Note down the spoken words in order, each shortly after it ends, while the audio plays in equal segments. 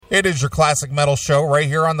It is your Classic Metal Show right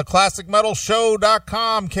here on the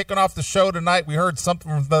ClassicMetalShow.com. Kicking off the show tonight, we heard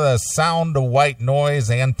something from the Sound of White Noise,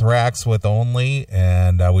 Anthrax with Only,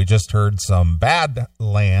 and we just heard some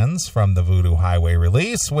Badlands from the Voodoo Highway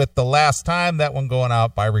release with The Last Time. That one going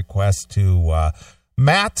out by request to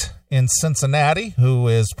Matt in Cincinnati, who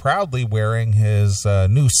is proudly wearing his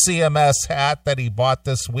new CMS hat that he bought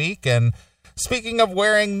this week. And speaking of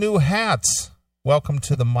wearing new hats, welcome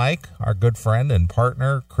to the mic, our good friend and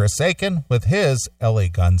partner, Chris Aiken, with his LA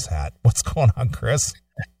Guns hat. What's going on, Chris?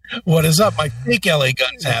 What is up? My fake LA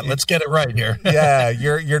Guns hat. Let's get it right here. Yeah,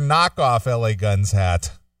 your knockoff LA Guns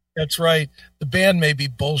hat. That's right. The band may be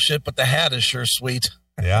bullshit, but the hat is sure sweet.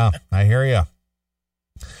 Yeah, I hear you.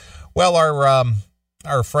 Well,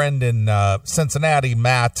 our friend in Cincinnati,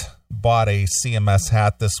 Matt, bought a CMS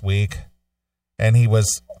hat this week, and he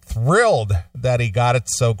was thrilled that he got it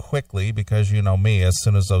so quickly because, you know me, as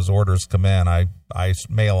soon as those orders come in, I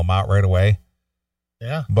mail them out right away.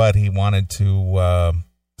 Yeah. But he wanted to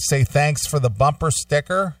say thanks for the bumper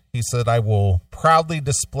sticker. He said, I will proudly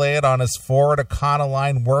display it on his Ford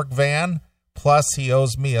Econoline work van. Plus, he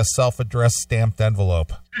owes me a self-addressed stamped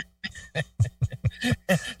envelope.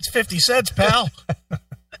 It's 50 cents, pal.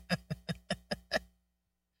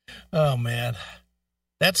 Oh, man.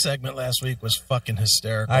 That segment last week was fucking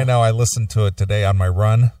hysterical. I know. I listened to it today on my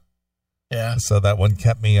run. Yeah. So that one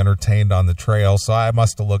kept me entertained on the trail. So I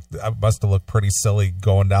must have looked pretty silly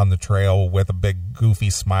going down the trail with a big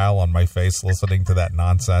goofy smile on my face listening to that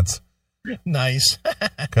nonsense. Nice.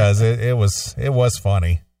 Because it was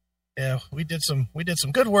funny. Yeah, we did some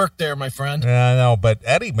good work there, my friend. Yeah, I know, but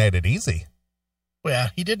Eddie made it easy. Well, yeah,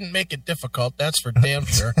 he didn't make it difficult. That's for damn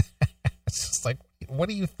sure. It's just like, what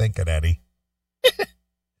are you thinking, Eddie?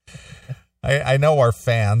 I know our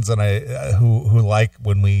fans and who like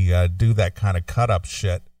when we do that kind of cut up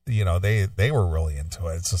shit. You know, they were really into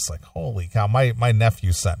it. It's just like, holy cow! My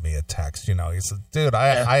nephew sent me a text. You know, he said, "Dude,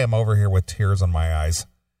 I am over here with tears in my eyes."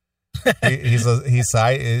 He's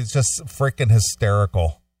just freaking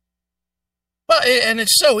hysterical. Well, and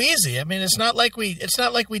it's so easy. I mean, it's not like we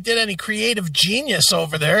did any creative genius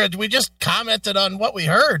over there. We just commented on what we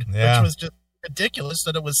heard, which was just ridiculous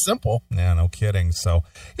that it was simple. Yeah, no kidding. So,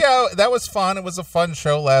 yeah, that was fun. It was a fun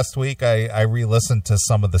show last week. I re-listened to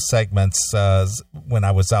some of the segments when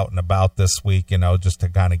I was out and about this week, you know, just to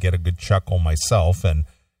kind of get a good chuckle myself. And,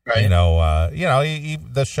 right.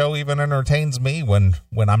 the show even entertains me when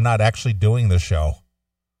I'm not actually doing the show.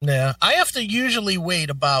 Yeah, I have to usually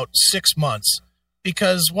wait about 6 months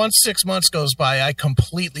because once 6 months goes by, I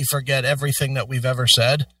completely forget everything that we've ever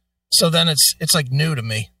said. So then it's like new to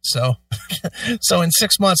me. So in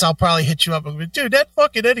 6 months, I'll probably hit you up and go, dude, that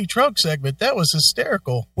fucking Eddie Trunk segment, that was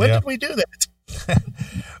hysterical. When did we do that?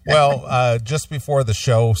 Well, just before the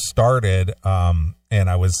show started, and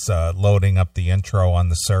I was loading up the intro on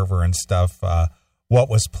the server and stuff, what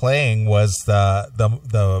was playing was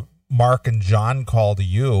the Mark and John call to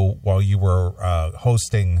you while you were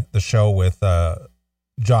hosting the show with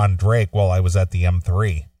John Drake while I was at the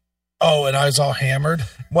M3. Oh, and I was all hammered.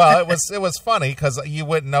 Well, it was funny because you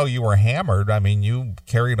wouldn't know you were hammered. I mean, you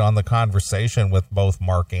carried on the conversation with both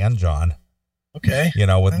Mark and John. Okay. You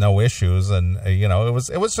know, with no issues, and you know,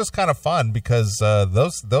 it was just kind of fun because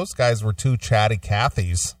those guys were two chatty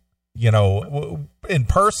Cathys. You know, in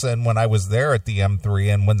person when I was there at the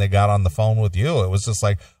M3, and when they got on the phone with you, it was just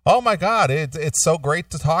like, oh my God, it's so great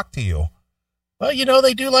to talk to you. Well, you know,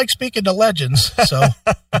 they do like speaking to legends, so.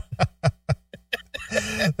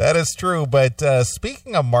 That is true. But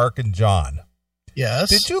speaking of Mark and John, yes,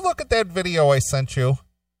 did you look at that video I sent you?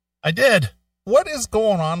 I did. What is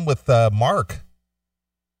going on with Mark?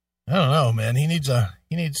 I don't know, man. He needs to.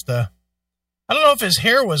 I don't know if his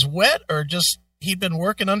hair was wet or just he'd been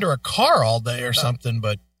working under a car all day or something.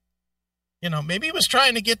 But you know, maybe he was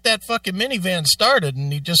trying to get that fucking minivan started,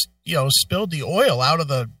 and he just spilled the oil out of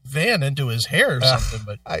the van into his hair or something.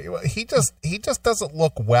 But he just doesn't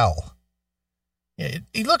look well. Yeah,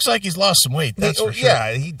 he looks like he's lost some weight. That's for sure.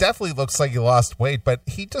 Yeah, he definitely looks like he lost weight, but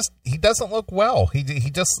he doesn't look well. He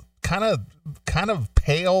just kind of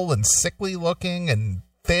pale and sickly looking and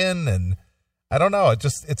thin, and I don't know.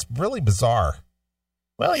 It's really bizarre.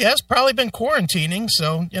 Well, he has probably been quarantining,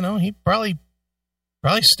 so he probably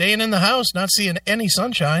staying in the house, not seeing any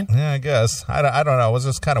sunshine. Yeah, I guess. I don't know. It was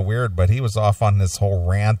just kind of weird, but he was off on this whole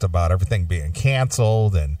rant about everything being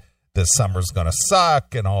canceled and this summer's going to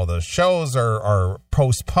suck and all the shows are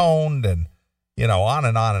postponed and, on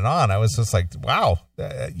and on and on. I was just like, wow,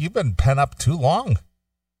 you've been pent up too long.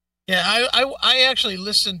 Yeah, I actually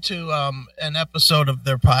listened to an episode of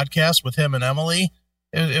their podcast with him and Emily.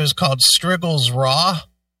 It was called Striggles Raw.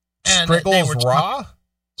 And Striggles Raw?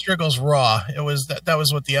 Striggle's Raw. It was that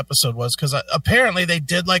was what the episode was, because apparently they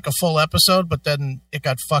did like a full episode, but then it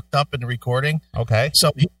got fucked up in the recording. Okay.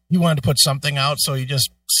 So he wanted to put something out, so he just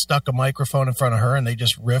stuck a microphone in front of her, and they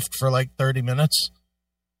just riffed for like 30 minutes.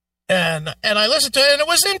 And I listened to it, and it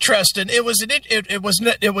was interesting. It was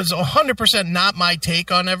 100% not my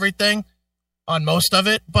take on everything, on most of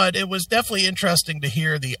it, but it was definitely interesting to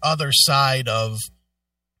hear the other side of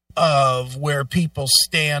where people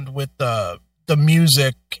stand with the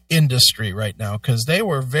music industry right now, because they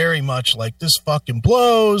were very much like, this fucking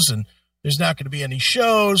blows, and there's not going to be any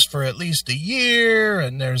shows for at least a year.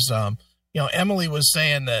 And there's Emily was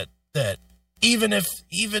saying that even if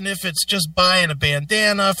it's just buying a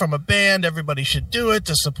bandana from a band, everybody should do it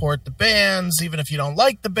to support the bands, even if you don't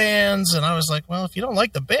like the bands. And I was like, well, if you don't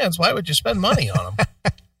like the bands, why would you spend money on them?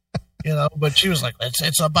 But she was like,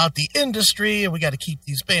 it's about the industry, and we got to keep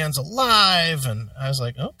these bands alive. And I was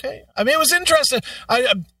like, okay. I mean, it was interesting.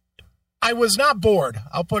 I was not bored.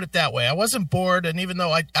 I'll put it that way. I wasn't bored. And even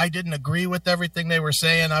though I didn't agree with everything they were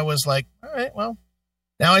saying, I was like, all right, well,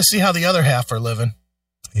 now I see how the other half are living.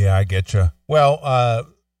 Yeah, I get you. Well,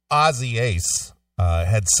 Ozzy Ace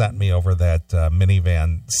had sent me over that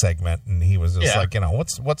minivan segment, and he was just like,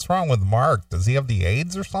 what's wrong with Mark? Does he have the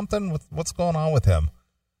AIDS or something? What's going on with him?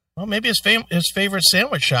 Well, maybe his favorite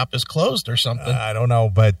sandwich shop is closed or something. I don't know,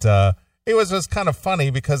 but it was just kind of funny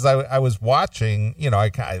because I was watching,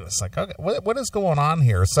 I was like, okay, what is going on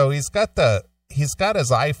here? So he's got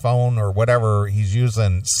his iPhone or whatever he's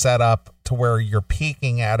using set up to where you're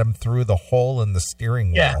peeking at him through the hole in the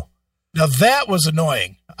steering wheel. Yeah. Now that was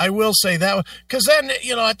annoying. I will say that, because then,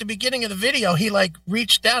 at the beginning of the video, he like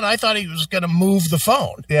reached down. I thought he was going to move the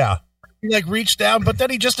phone. Yeah. He like reached down, but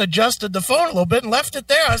then he just adjusted the phone a little bit and left it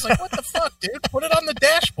there. I was like, what the fuck, dude? Put it on the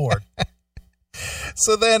dashboard.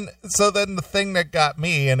 So then the thing that got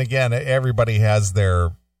me, and again, everybody has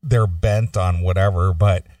their bent on whatever,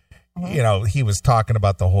 but he was talking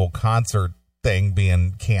about the whole concert thing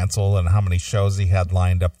being canceled and how many shows he had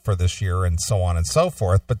lined up for this year and so on and so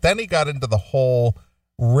forth. But then he got into the whole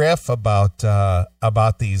riff about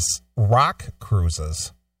these rock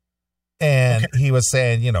cruises. And he was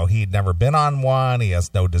saying, he'd never been on one. He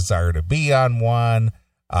has no desire to be on one.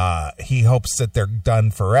 He hopes that they're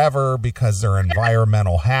done forever because they're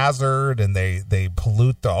environmental hazard and they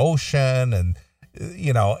pollute the ocean. And,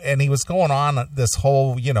 and he was going on this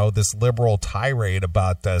whole, this liberal tirade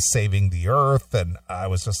about saving the earth. And I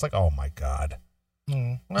was just like, oh, my God.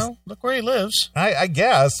 Well, look where he lives. I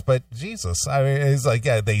guess, but Jesus, I mean, he's like,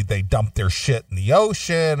 yeah, they dump their shit in the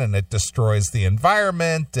ocean and it destroys the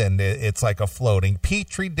environment and it's like a floating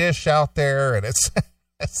petri dish out there, and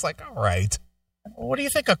it's like, all right. What do you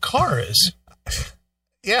think a car is?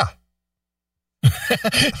 Yeah.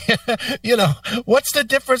 What's the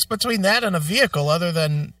difference between that and a vehicle other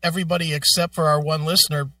than everybody except for our one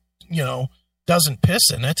listener, doesn't piss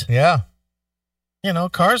in it? Yeah.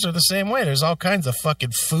 Cars are the same way. There's all kinds of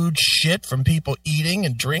fucking food shit from people eating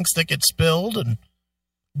and drinks that get spilled and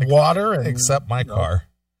water. And, except my car.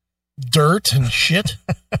 Dirt and shit.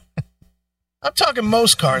 I'm talking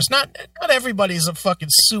most cars. Not everybody's a fucking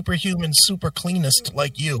superhuman, super cleanest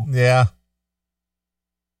like you. Yeah.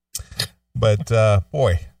 But,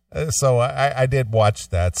 boy, so I did watch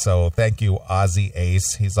that. So thank you, Ozzy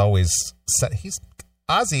Ace. Ozzy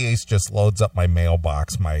Ace just loads up my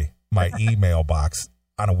mailbox, my email box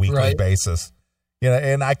on a weekly basis,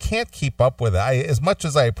 and I can't keep up with it. As much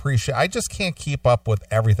as I appreciate, I just can't keep up with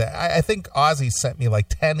everything. I think Ozzy sent me like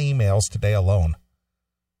 10 emails today alone.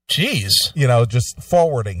 Jeez. Just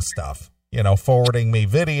forwarding stuff, forwarding me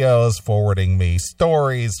videos, forwarding me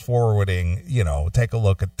stories, forwarding, take a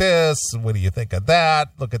look at this. What do you think of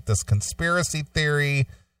that? Look at this conspiracy theory,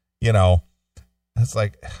 It's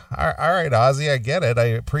like, all right, Ozzy, I get it. I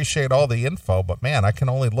appreciate all the info, but man, I can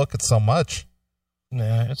only look at so much.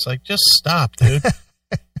 Yeah, it's like, just stop, dude.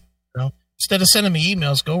 Instead of sending me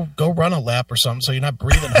emails, go run a lap or something so you're not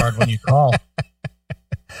breathing hard when you call.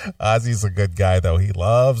 Ozzy's a good guy, though. He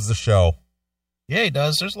loves the show. Yeah, he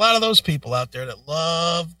does. There's a lot of those people out there that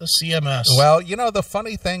love the CMS. Well, the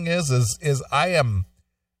funny thing is I am,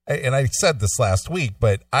 and I said this last week,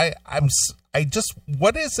 but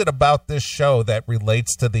what is it about this show that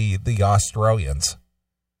relates to the Australians?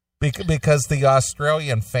 Because the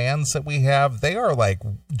Australian fans that we have, they are like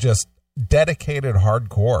just dedicated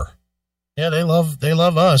hardcore. Yeah, they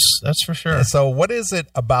love us. That's for sure. And so what is it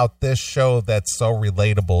about this show that's so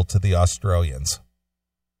relatable to the Australians?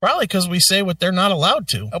 Probably because we say what they're not allowed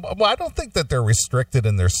to. Well, I don't think that they're restricted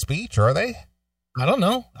in their speech, are they? I don't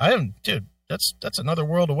know. Dude, that's another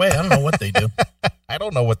world away. I don't know what they do. I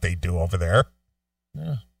don't know what they do over there.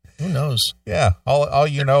 Yeah. Who knows? Yeah, all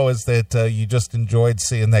you know is that you just enjoyed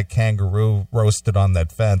seeing that kangaroo roasted on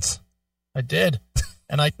that fence. I did.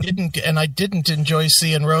 And I didn't enjoy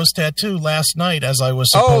seeing Rose Tattoo last night as I was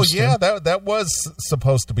supposed to. Oh, yeah, that was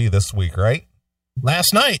supposed to be this week, right?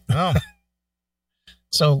 Last night. Oh.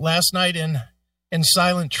 So last night in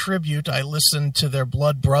silent tribute, I listened to their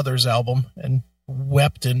Blood Brothers album and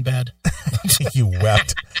wept in bed. You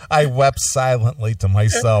wept. I wept silently to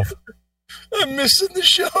myself. I'm missing the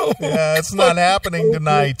show. Yeah, it's not happening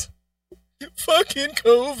tonight. Fucking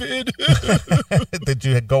COVID. Did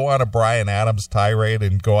you go on a Bryan Adams tirade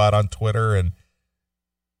and go out on Twitter and,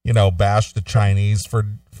 bash the Chinese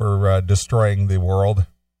for destroying the world?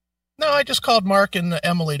 No, I just called Mark and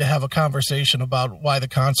Emily to have a conversation about why the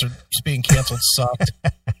concert's being canceled sucked.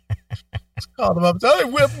 Just called them up.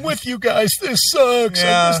 I'm with you guys. This sucks.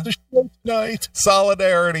 Yeah. I missed the show tonight.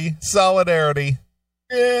 Solidarity.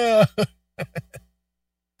 Yeah.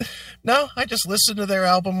 No, I just listened to their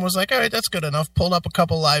album, was like, all right, that's good enough. Pulled up a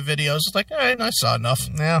couple live videos. It's like, all right, I saw enough.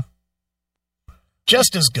 Yeah.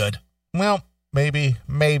 Just as good. Well, maybe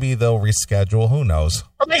they'll reschedule. Who knows?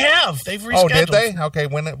 Well, they have. They've rescheduled. Oh, did they? Okay,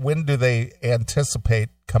 when do they anticipate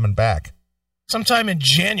coming back? Sometime in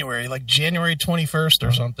January, like January 21st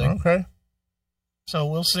or something. Okay. So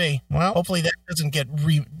we'll see. Well, hopefully that doesn't get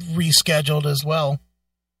rescheduled as well.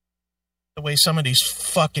 The way some of these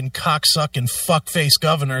fucking cocksucking fuckface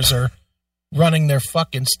governors are running their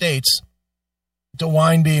fucking states.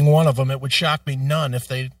 DeWine being one of them. It would shock me none if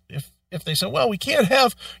they said, well, we can't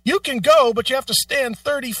have, you can go, but you have to stand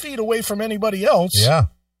 30 feet away from anybody else. Yeah.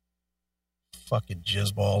 Fucking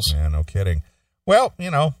jizzballs. Yeah, no kidding. Well,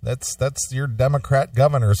 that's your Democrat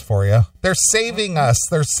governors for you. They're saving us.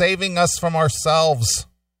 They're saving us from ourselves.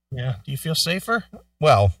 Yeah. Do you feel safer?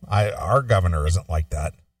 Well, our governor isn't like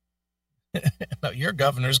that. No, your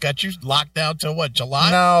governor's got you locked down till what,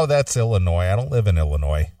 July? No, that's Illinois. I don't live in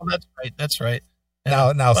Illinois. Oh, that's right.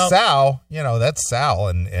 Now, well, Sal, that's Sal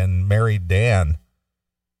and married Dan.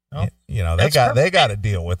 Oh, they got to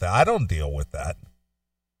deal with that. I don't deal with that.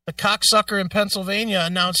 The cocksucker in Pennsylvania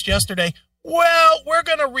announced yesterday, well, we're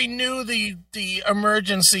going to renew the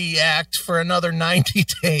emergency act for another 90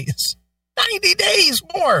 days. 90 days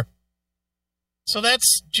more. So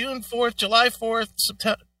that's June 4th, July 4th,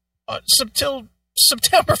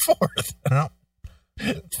 September 4th. No.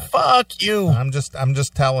 Fuck you. I'm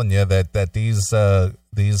just telling you that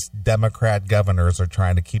these Democrat governors are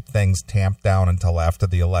trying to keep things tamped down until after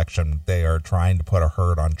the election. They are trying to put a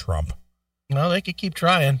hurt on Trump. Well, they could keep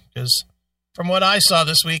trying, because from what I saw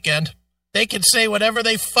this weekend, they can say whatever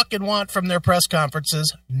they fucking want from their press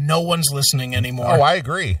conferences. No one's listening anymore. Oh, I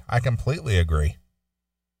agree. I completely agree.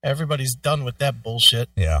 Everybody's done with that bullshit.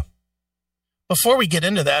 Yeah. Before we get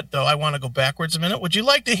into that, though, I want to go backwards a minute. Would you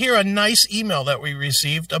like to hear a nice email that we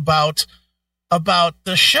received about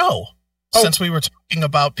the show? Oh. Since we were talking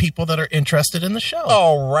about people that are interested in the show.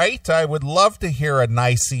 All right. I would love to hear a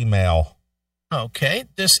nice email. Okay.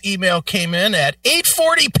 This email came in at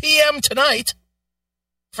 8:40 p.m. tonight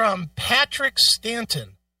from Patrick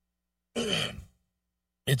Stanton.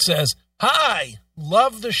 It says, hi,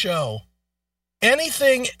 love the show.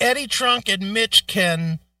 Anything Eddie Trunk and Mitch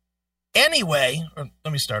can... Anyway, or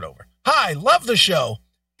let me start over. Hi, love the show.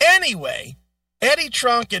 Anyway, Eddie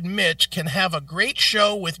Trunk and Mitch can have a great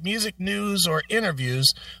show with music news or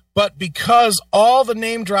interviews, but because all the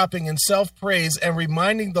name dropping and self-praise and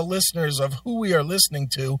reminding the listeners of who we are listening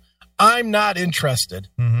to, I'm not interested.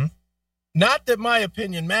 Mm-hmm. Not that my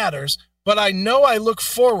opinion matters, but I know I look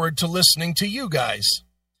forward to listening to you guys.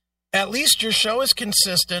 At least your show is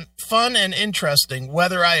consistent, fun, and interesting,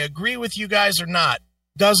 whether I agree with you guys or not.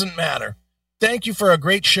 Doesn't matter. Thank you for a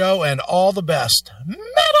great show and all the best.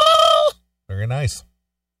 Metal! Very nice.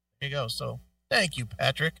 There you go. So, thank you,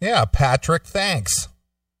 Patrick. Yeah, Patrick, thanks.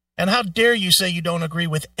 And how dare you say you don't agree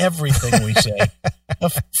with everything we say? The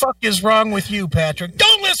fuck is wrong with you, Patrick?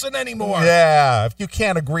 Don't listen anymore! Yeah, if you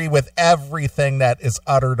can't agree with everything that is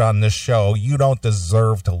uttered on this show, you don't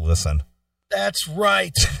deserve to listen. That's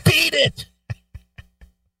right. Beat it!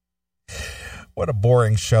 What a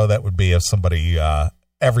boring show that would be if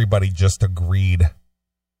everybody just agreed.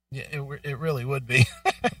 Yeah, it really would be.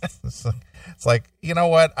 It's like, you know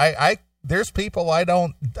what? I there's people I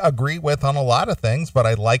don't agree with on a lot of things, but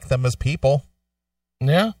I like them as people.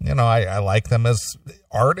 Yeah. I like them as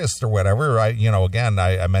artists or whatever. Again,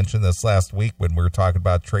 I mentioned this last week when we were talking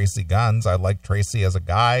about Tracy Guns. I like Tracy as a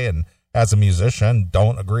guy and as a musician.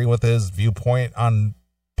 Don't agree with his viewpoint on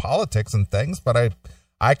politics and things, but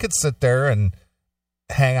I could sit there and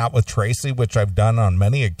hang out with Tracy, which I've done on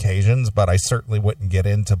many occasions, but I certainly wouldn't get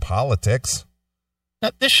into politics.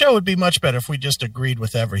 Now, this show would be much better if we just agreed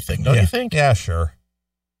with everything, don't you think? Yeah, sure.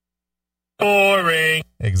 Boring.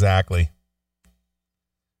 Exactly.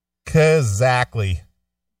 Exactly.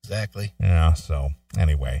 Yeah, so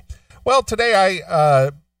anyway. Well, today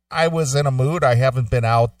I was in a mood. I haven't been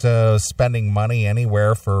out spending money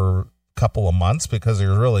anywhere for a couple of months because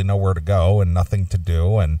there's really nowhere to go and nothing to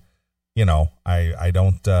do. And, you know, I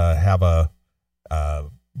don't have a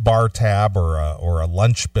bar tab or a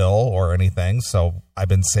lunch bill or anything. So I've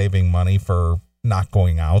been saving money for not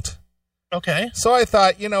going out. Okay. So I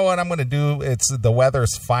thought, you know what I'm going to do? The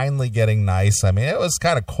weather's finally getting nice. I mean, it was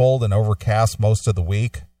kind of cold and overcast most of the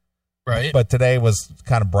week. Right. But today was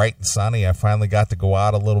kind of bright and sunny. I finally got to go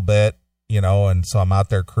out a little bit, you know, and so I'm out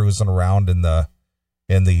there cruising around in the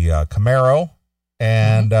Camaro.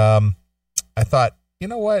 And I thought, you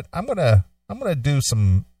know what? I'm gonna do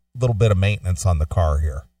some little bit of maintenance on the car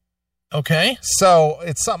here. Okay. So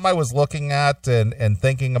it's something I was looking at and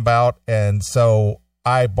thinking about, and so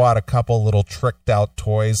I bought a couple little tricked out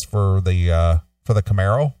toys for the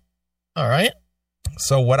Camaro. All right.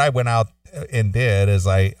 So what I went out and did is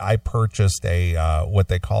I purchased a what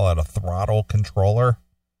they call it, a throttle controller.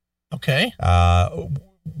 Okay.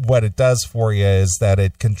 What it does for you is that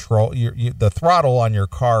it the throttle on your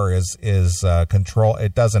car is control.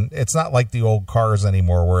 It's not like the old cars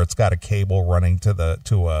anymore where it's got a cable running to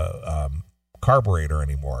a carburetor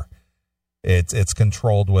anymore. It's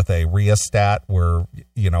controlled with a rheostat where,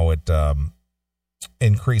 you know, it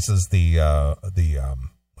increases the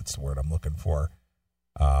what's the word I'm looking for?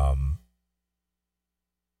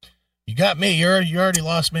 You got me. You already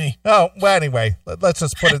lost me. Oh, well, anyway, let's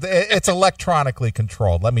just put it. It's electronically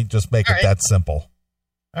controlled. Let me just make it that simple.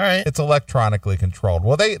 All right. It's electronically controlled.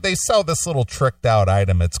 Well, they sell this little tricked out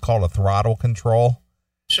item. It's called a throttle control.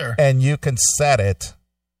 Sure. And you can set it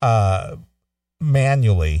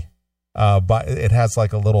manually. But it has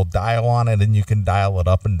like a little dial on it, and you can dial it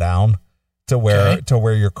up and down to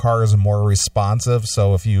where your car is more responsive.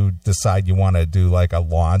 So if you decide you want to do like a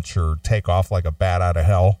launch or take off like a bat out of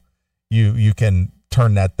hell, you can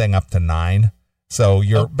turn that thing up to 9.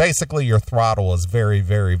 So basically your throttle is very,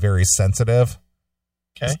 very, very sensitive.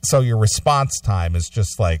 Okay. So your response time is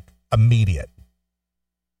just like immediate.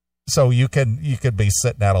 So you could be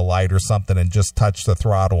sitting at a light or something and just touch the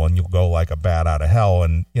throttle and you'll go like a bat out of hell.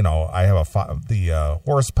 And, you know, I have the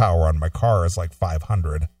horsepower on my car is like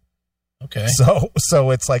 500. Okay.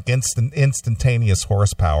 So it's like instantaneous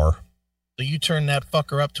horsepower. So you turn that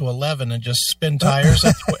fucker up to 11 and just spin tires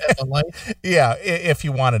at the light? Yeah, if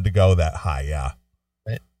you wanted to go that high, yeah.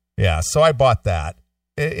 Right. Yeah, so I bought that.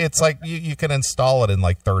 It's like you can install it in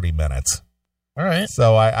like 30 minutes. All right.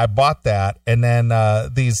 So I bought that, and then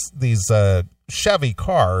these Chevy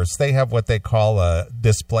cars, they have what they call a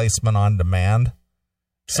displacement on demand.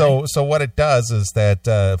 Okay. So what it does is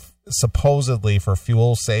that supposedly for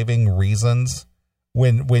fuel saving reasons,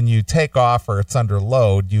 when you take off or it's under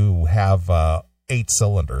load, you have 8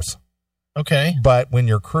 cylinders. Okay. But when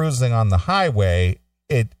you're cruising on the highway,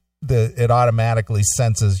 it automatically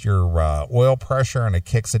senses your oil pressure and it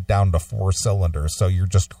kicks it down to 4 cylinders. So you're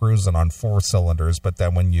just cruising on 4 cylinders. But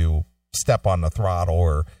then when you step on the throttle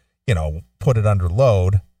or, you know, put it under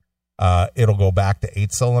load, it'll go back to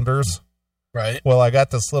 8 cylinders. Right. Well, I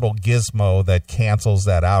got this little gizmo that cancels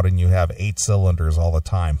that out and you have 8 cylinders all the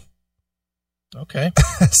time. Okay.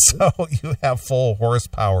 So you have full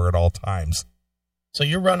horsepower at all times. So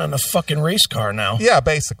you're running a fucking race car now. Yeah,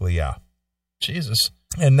 basically, yeah. Jesus.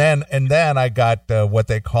 And then I got what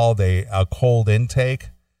they called a cold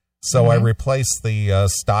intake. So I replaced the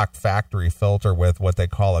stock factory filter with what they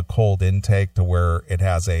call a cold intake, to where it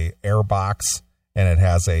has a air box and it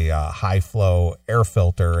has a high flow air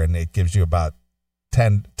filter, and it gives you about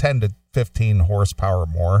 10 to 15 horsepower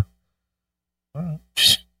more.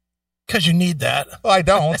 Because you need that. Well, I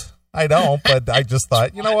don't, but I just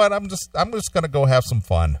thought, you know what? I'm just going to go have some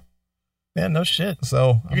fun. Yeah, no shit.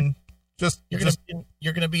 So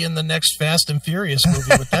you're gonna be in the next Fast and Furious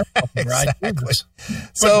movie with that fucking ride. Exactly.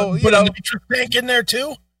 So put a nitrous tank in there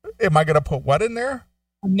too. Am I gonna put what in there?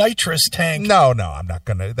 A nitrous tank. No, I'm not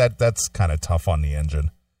gonna. That's kind of tough on the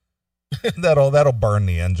engine. That'll burn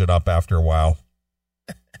the engine up after a while.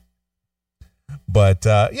 But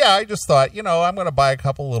yeah, I just thought, you know, I'm going to buy a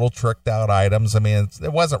couple little tricked out items. I mean,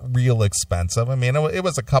 it wasn't real expensive. I mean, it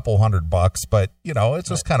was a couple $100, but, you know, it's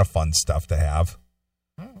just kind of fun stuff to have.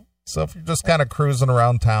 So if you're just kind of cruising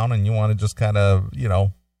around town and you want to just kind of, you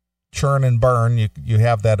know, churn and burn, you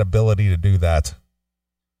have that ability to do that.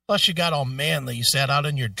 Plus, you got all manly. You sat out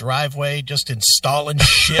in your driveway just installing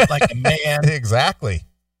shit like a man. Exactly.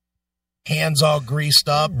 Hands all greased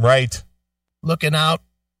up. Right. Looking out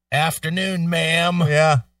Afternoon, ma'am.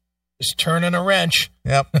 Yeah. Just turning a wrench.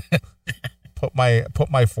 Yep. Put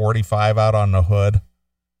my 45 out on the hood.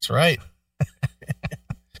 That's right.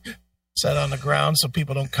 Set on the ground so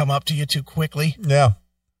people don't come up to you too quickly. Yeah.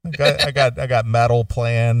 I got metal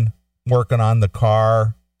playing, working on the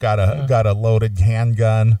car, got a loaded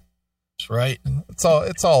handgun. That's right. It's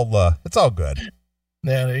all good.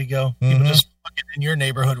 Yeah, there you go. People just fucking in your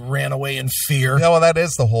neighborhood ran away in fear. Yeah, well, that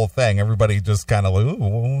is the whole thing. Everybody just kind of like,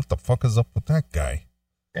 ooh, what the fuck is up with that guy?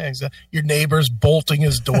 Yeah, exactly. Your neighbor's bolting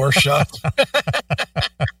his door shut.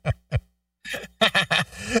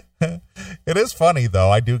 It is funny, though.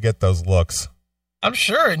 I do get those looks. I'm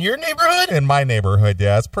sure. In your neighborhood? In my neighborhood,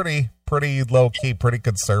 yeah. It's pretty low-key, pretty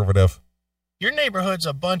conservative. Your neighborhood's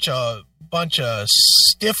a bunch of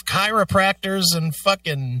stiff chiropractors and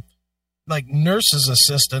fucking, like, nurses'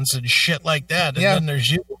 assistants and shit like that. And then there's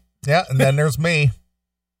you. Yeah, and then there's me.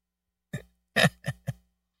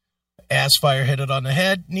 Ass fire hit it on the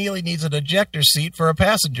head. Neely needs an ejector seat for a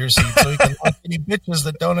passenger seat so he can watch any bitches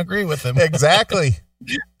that don't agree with him. Exactly.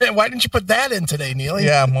 Why didn't you put that in today, Neely?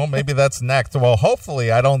 Yeah, well, maybe that's next. Well,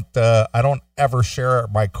 hopefully I don't ever share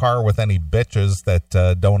my car with any bitches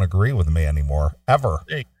that don't agree with me anymore, ever.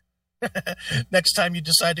 Hey. Next time you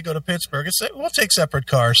decide to go to Pittsburgh, we'll take separate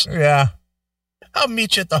cars. Yeah. I'll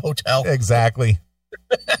meet you at the hotel. Exactly.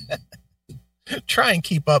 Try and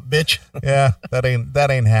keep up, bitch. Yeah, that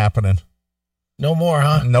ain't happening. No more,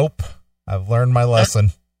 huh? Nope. I've learned my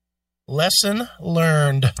lesson. Lesson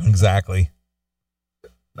learned. Exactly.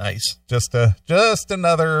 Nice. Just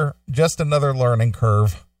another learning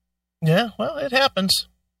curve. Yeah, well, it happens.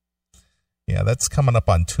 Yeah, that's coming up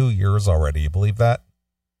on 2 years already. You believe that?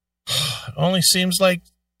 It only seems like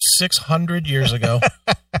 600 years ago.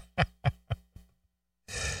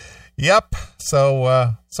 Yep. So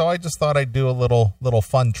I just thought I'd do a little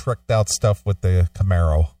fun tricked out stuff with the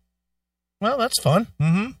Camaro. Well, that's fun.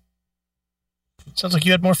 Mm-hmm. Sounds like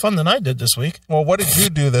you had more fun than I did this week. Well, what did you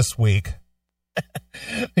do this week?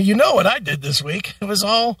 You know what I did this week? It was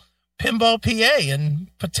all pinball PA and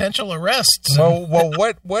potential arrests. Well,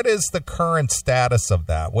 what is the current status of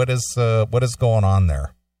that? What is going on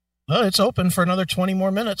there? Well, it's open for another 20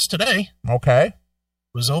 more minutes today. Okay.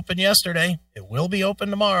 It was open yesterday. It will be open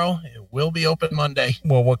tomorrow. It will be open Monday.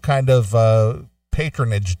 Well, what kind of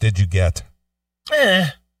patronage did you get?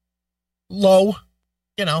 Low.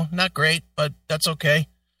 Not great, but that's okay.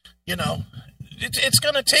 It's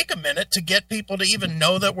going to take a minute to get people to even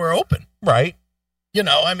know that we're open. Right.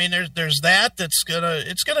 I mean, there's it's going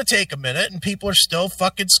to take a minute, and people are still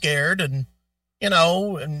fucking scared, and,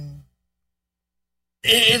 and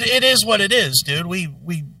it is what it is, dude.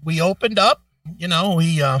 We opened up,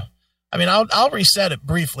 I'll reset it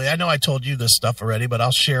briefly. I know I told you this stuff already, but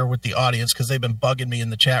I'll share with the audience because they've been bugging me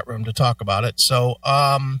in the chat room to talk about it. So,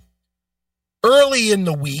 early in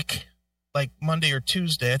the week, like Monday or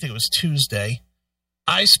Tuesday, I think it was Tuesday,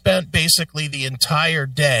 I spent basically the entire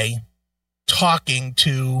day talking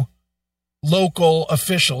to local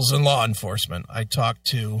officials in law enforcement. I talked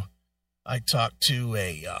to the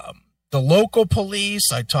local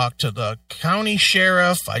police. I talked to the county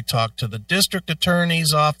sheriff. I talked to the district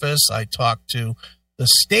attorney's office. I talked to the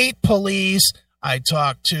state police. I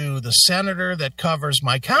talked to the senator that covers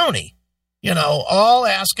my county. All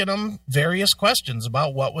asking them various questions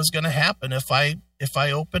about what was going to happen if I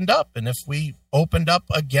opened up, and if we opened up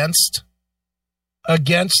against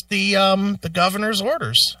the governor's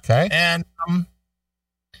orders. Okay. And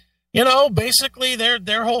basically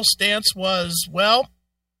their whole stance was, well,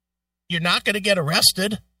 you're not going to get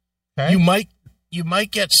arrested. Okay. You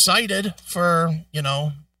might get cited for,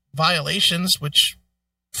 violations, which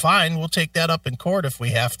fine, we'll take that up in court if we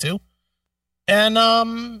have to. And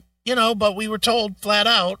but we were told flat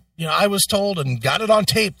out, I was told, and got it on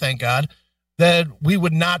tape, thank God, that we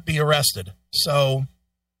would not be arrested. So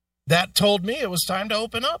that told me it was time to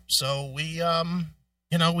open up. So we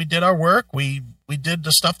did our work. We did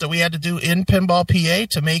the stuff that we had to do in Pinball PA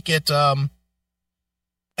to make it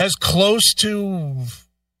as close to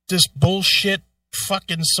this bullshit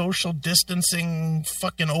fucking social distancing,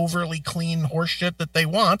 fucking overly clean horseshit that they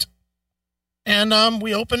want. And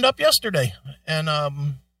we opened up yesterday,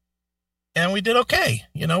 and we did okay.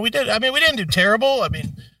 We didn't do terrible. I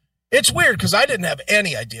mean, it's weird because I didn't have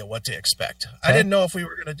any idea what to expect. Okay. I didn't know if we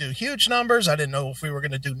were going to do huge numbers. I didn't know if we were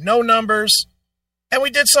going to do no numbers. And we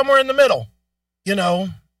did somewhere in the middle. We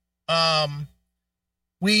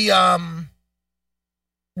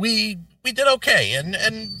did okay. And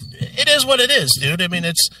it is what it is, dude. I mean,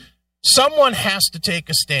 someone has to take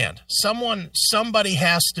a stand. Somebody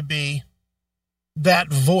has to be that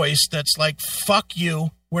voice that's like, fuck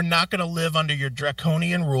you. We're not going to live under your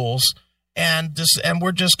draconian rules. And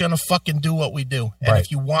we're just going to fucking do what we do. And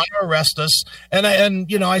if you want to arrest us, and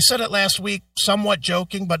I said it last week, somewhat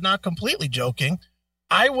joking, but not completely joking.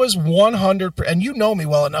 I was 100%, and you know me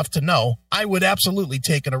well enough to know, I would absolutely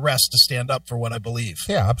take an arrest to stand up for what I believe.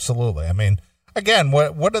 Yeah, absolutely. I mean, again,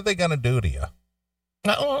 what are they going to do to you?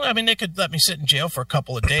 Well, I mean, they could let me sit in jail for a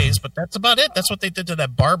couple of days, but that's about it. That's what they did to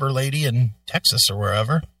that barber lady in Texas or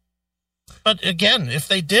wherever. But again, if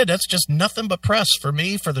they did, that's just nothing but press for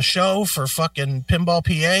me, for the show, for fucking Pinball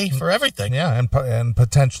PA, for everything. Yeah, and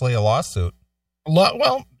potentially a lawsuit.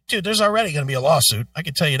 Well, dude, there's already going to be a lawsuit. I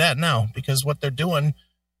can tell you that now, because what they're doing,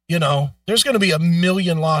 there's going to be 1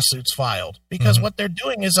 million lawsuits filed because what they're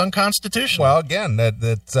doing is unconstitutional. Well, again,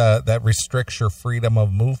 that restricts your freedom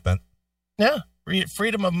of movement. Yeah,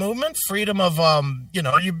 freedom of movement, freedom of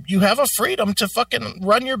you have a freedom to fucking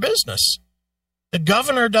run your business. The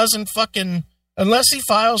governor doesn't fucking, unless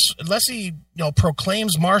he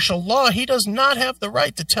proclaims martial law, he does not have the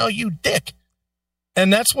right to tell you dick.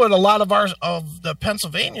 And that's what a lot of the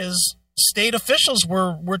Pennsylvania's state officials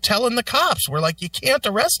were telling the cops. We're like, you can't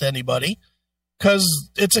arrest anybody because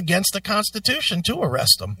it's against the Constitution to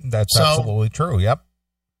arrest them. That's absolutely true. Yep.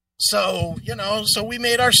 So, so we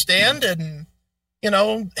made our stand, and,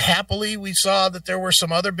 happily we saw that there were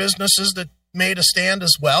some other businesses that made a stand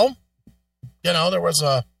as well. There was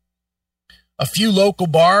a few local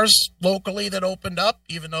bars locally that opened up,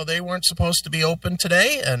 even though they weren't supposed to be open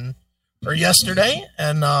today or yesterday.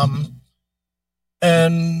 And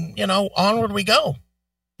onward we go.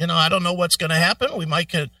 I don't know what's going to happen. We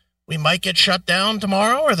might get shut down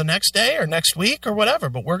tomorrow or the next day or next week or whatever,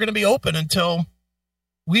 but we're going to be open until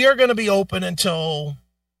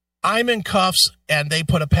I'm in cuffs and they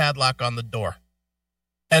put a padlock on the door.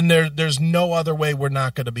 And there's no other way we're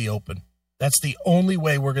not going to be open. That's the only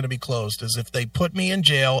way we're going to be closed, is if they put me in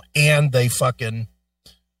jail and they fucking,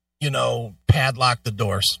 padlock the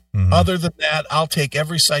doors. Mm-hmm. Other than that, I'll take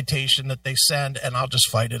every citation that they send and I'll just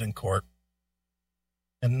fight it in court.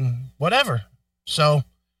 And whatever. So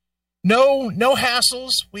no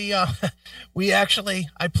hassles.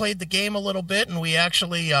 I played the game a little bit, and we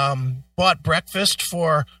actually bought breakfast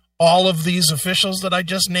for all of these officials that I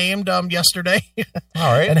just named yesterday.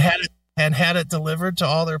 All right. and had it delivered to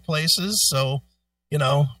all their places. So,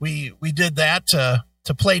 we did that to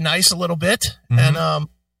play nice a little bit. Mm-hmm.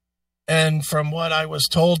 And from what I was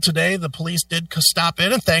told today, the police did stop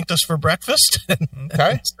in and thanked us for breakfast.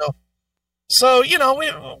 Okay. So,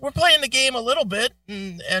 we're playing the game a little bit.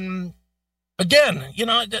 And again,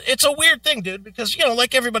 it's a weird thing, dude, because,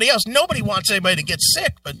 like everybody else, nobody wants anybody to get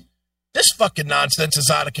sick, but this fucking nonsense is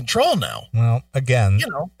out of control now. Well, again,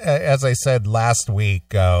 as I said last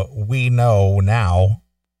week, we know now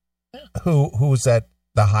who's at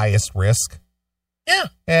the highest risk. Yeah.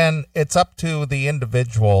 And it's up to the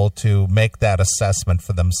individual to make that assessment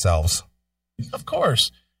for themselves. Of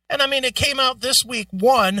course. And I mean, it came out this week,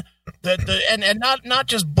 and not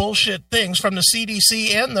just bullshit things from the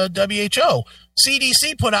CDC and the WHO.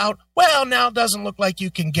 CDC put out, well, now it doesn't look like you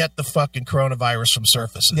can get the fucking coronavirus from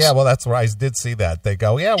surfaces. Yeah, well, that's where I did see that. They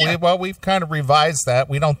go, we've kind of revised that.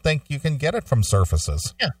 We don't think you can get it from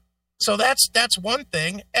surfaces. Yeah. So that's one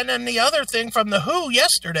thing. And then the other thing from the WHO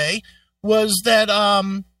yesterday was that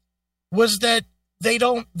they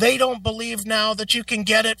don't believe now that you can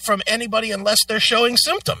get it from anybody unless they're showing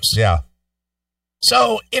symptoms. Yeah.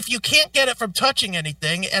 So if you can't get it from touching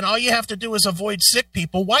anything and all you have to do is avoid sick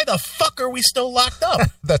people, why the fuck are we still locked up?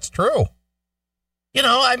 That's true.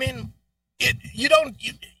 I mean,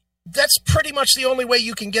 that's pretty much the only way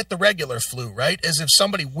you can get the regular flu, right? Is if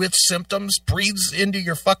somebody with symptoms breathes into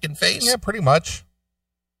your fucking face. Yeah, pretty much.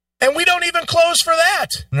 And we don't even close for that.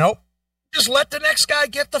 Nope. Just let the next guy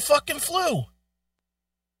get the fucking flu.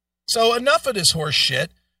 So enough of this horse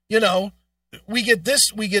shit. We get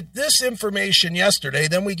this information yesterday,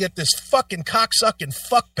 then we get this fucking cocksucking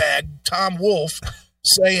fuckbag, Tom Wolf,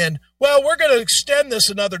 saying, well, we're going to extend this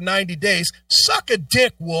another 90 days. Suck a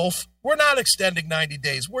dick, Wolf. We're not extending 90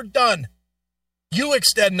 days. We're done. You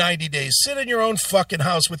extend 90 days. Sit in your own fucking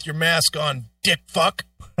house with your mask on, dick fuck.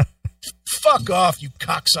 Fuck off, you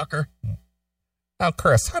cocksucker. Now,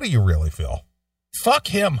 Chris, how do you really feel? Fuck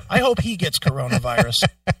him. I hope he gets coronavirus.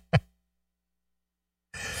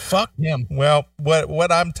 Fuck him. Well,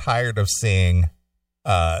 what I'm tired of seeing,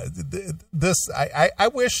 I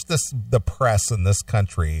wish the press in this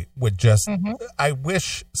country would just, I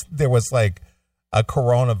wish there was like a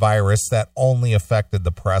coronavirus that only affected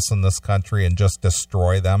the press in this country and just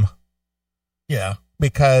destroy them. Yeah.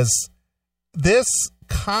 Because this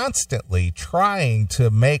constantly trying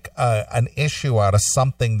to make an issue out of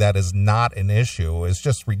something that is not an issue is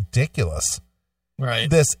just ridiculous. Right.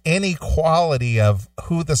 This inequality of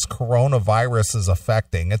who this coronavirus is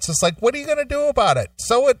affecting. It's just like, what are you going to do about it?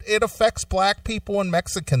 So it affects black people and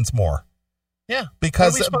Mexicans more. Yeah.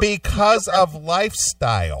 Because of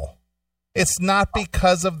lifestyle. It's not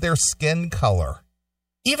because of their skin color.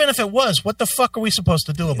 Even if it was, what the fuck are we supposed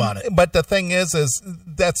to do about it? But the thing is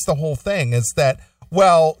that's the whole thing, is that,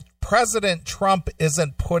 well, President Trump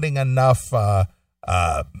isn't putting enough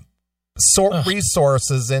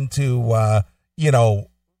resources into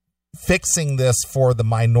fixing this for the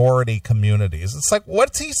minority communities. It's like,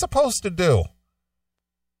 what's he supposed to do?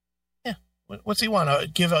 Yeah. What's he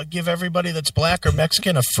want? Give everybody that's black or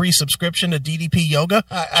Mexican a free subscription to DDP yoga?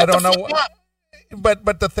 I don't know.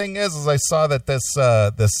 But the thing is I saw that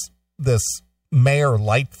this Mayor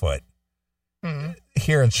Lightfoot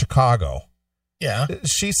here in Chicago. Yeah.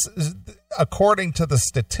 She's, according to the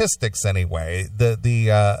statistics anyway,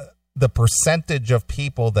 the percentage of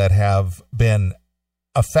people that have been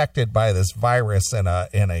affected by this virus in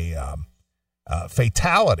a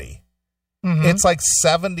fatality, it's like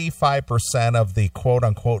 75% of the quote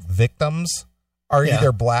unquote victims are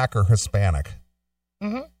either black or Hispanic.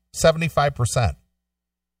 75%.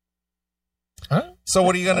 Huh? So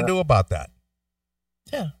what are you going to do about that?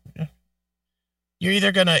 Yeah. You're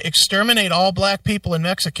either going to exterminate all black people and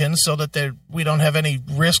Mexicans so that we don't have any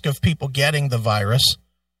risk of people getting the virus,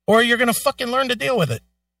 or you're going to fucking learn to deal with it.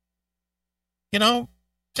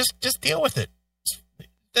 Just deal with it.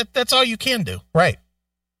 That's all you can do. Right.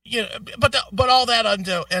 But all that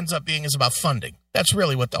ends up being is about funding. That's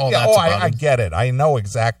really what that's about. I get it. I know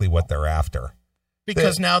exactly what they're after.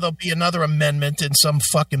 Because now there'll be another amendment in some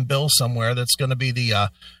fucking bill somewhere that's going to be the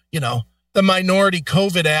Minority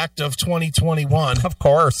COVID Act of 2021. Of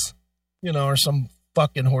course. Or some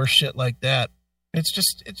fucking horse shit like that. It's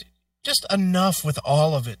just enough with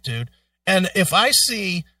all of it, dude. And if I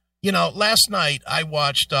see, last night I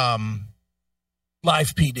watched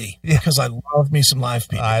Live PD because I love me some Live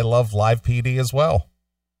PD. I love Live PD as well.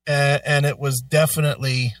 And it was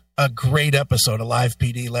definitely a great episode of Live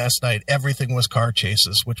PD last night. Everything was car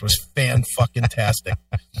chases, which was fan-fucking-tastic.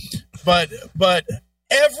 But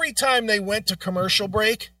every time they went to commercial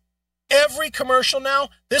break, every commercial now,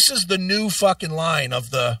 this is the new fucking line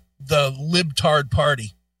of the libtard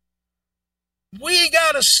party. We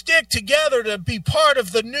got to stick together to be part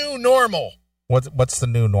of the new normal. What's the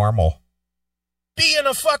new normal? Being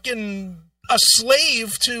a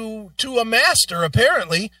slave to a master,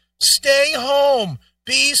 apparently. Stay home.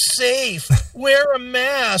 Be safe. Wear a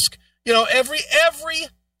mask. Every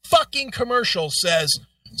fucking commercial says,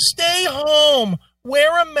 stay home.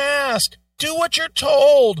 Wear a mask. Do what you're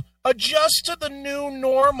told. Adjust to the new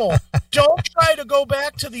normal. Don't try to go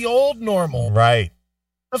back to the old normal. Right.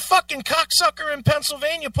 The fucking cocksucker in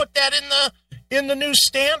Pennsylvania put that in the new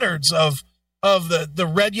standards of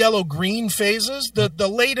the red, yellow, green phases. The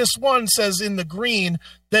latest one says in the green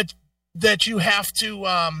that you have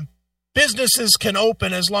to businesses can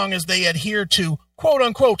open as long as they adhere to quote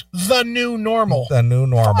unquote the new normal. The new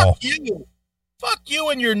normal. Fuck you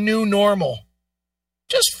and your new normal.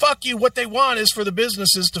 Just fuck you. What they want is for the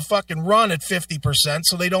businesses to fucking run at 50%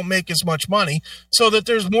 so they don't make as much money, so that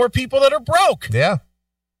there's more people that are broke. Yeah.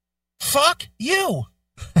 Fuck you.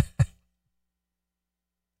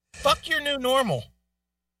 Fuck your new normal.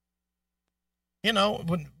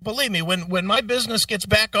 Believe me, when my business gets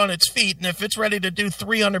back on its feet, and if it's ready to do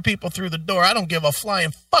 300 people through the door, I don't give a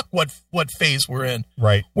flying fuck what phase we're in.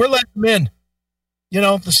 Right. We're letting them in.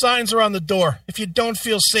 The signs are on the door. If you don't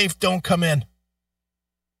feel safe, don't come in.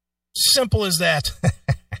 Simple as that.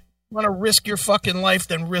 Want to risk your fucking life,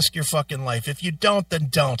 then risk your fucking life. If you don't, then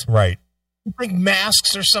don't. Right. You think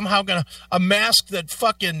masks are somehow a mask that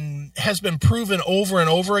fucking has been proven over and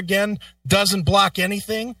over again doesn't block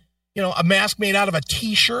anything? A mask made out of a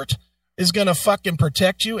t-shirt is going to fucking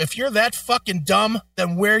protect you. If you're that fucking dumb,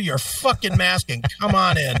 then wear your fucking mask and come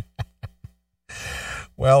on in.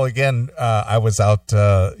 Well, again, I was out,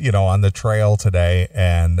 on the trail today,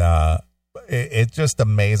 and it just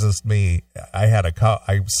amazes me. I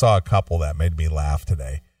saw a couple that made me laugh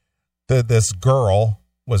today. This girl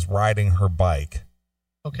was riding her bike,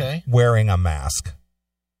 wearing a mask.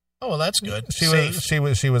 Oh, well, that's good.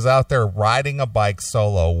 She was out there riding a bike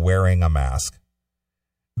solo, wearing a mask.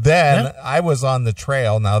 Then I was on the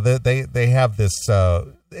trail. Now they have this.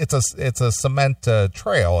 It's a cement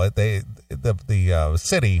trail. The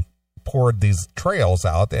city poured these trails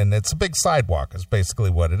out, and it's a big sidewalk. Is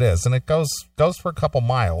basically what it is, and it goes for a couple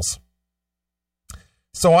miles.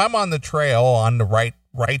 So I'm on the trail on the right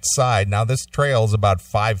right side. Now, this trail is about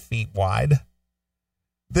 5 feet wide.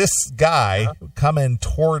 This guy coming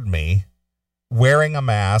toward me wearing a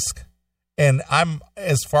mask, and I'm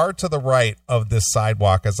as far to the right of this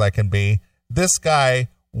sidewalk as I can be. This guy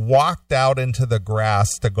walked out into the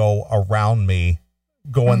grass to go around me,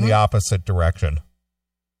 go in the opposite direction.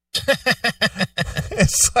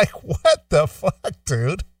 It's like, what the fuck,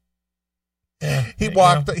 dude? Yeah, He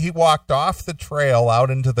walked off the trail out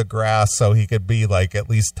into the grass so he could be like at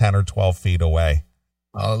least 10 or 12 feet away.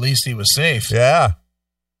 Well, at least he was safe. Yeah.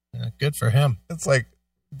 Good for him. It's like,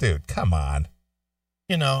 dude, come on.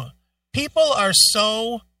 You know, people are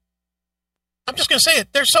so, I'm just going to say it,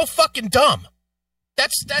 they're so fucking dumb.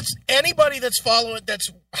 That's anybody that's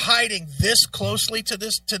hiding this closely to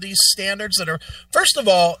these standards that are, first of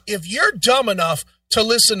all, if you're dumb enough to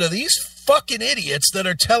listen to these fucking idiots that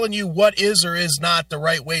are telling you what is or is not the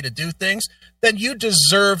right way to do things, then you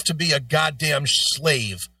deserve to be a goddamn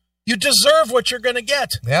slave. You deserve what you're going to get.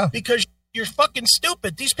 Yeah. Because you're fucking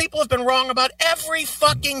stupid. These people have been wrong about every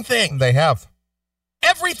fucking thing. They have.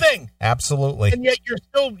 Everything. Absolutely. And yet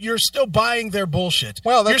you're still buying their bullshit.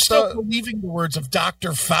 Well, you're still believing the words of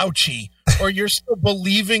Dr. Fauci, or you're still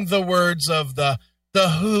believing the words of the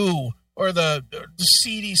WHO or the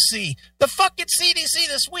CDC. The fucking CDC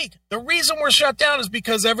this week. The reason we're shut down is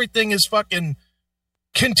because everything is fucking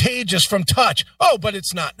contagious from touch. Oh, but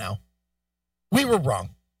it's not now. We were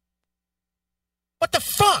wrong. What the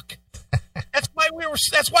fuck? That's why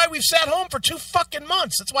we've sat home for 2 fucking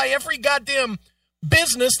months. That's why every goddamn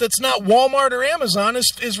business that's not Walmart or Amazon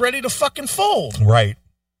is ready to fucking fold. Right.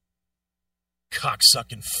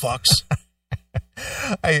 Cocksucking fucks.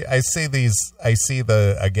 I see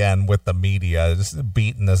again with the media just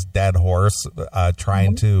beating this dead horse,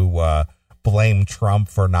 trying to blame Trump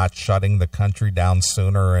for not shutting the country down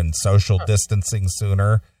sooner and social distancing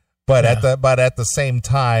sooner. But at the same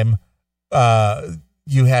time,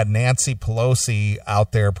 you had Nancy Pelosi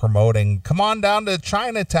out there promoting, come on down to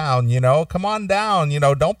Chinatown, come on down,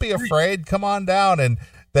 don't be afraid, come on down. And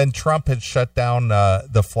then Trump had shut down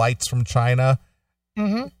the flights from China.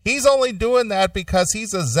 Mm-hmm. He's only doing that because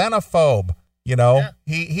he's a xenophobe.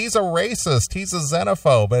 He's a racist. He's a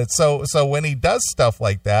xenophobe. And so when he does stuff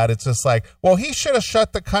like that, it's just like, well, he should have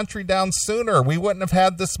shut the country down sooner. We wouldn't have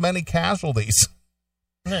had this many casualties.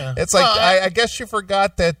 Yeah. It's like, I guess you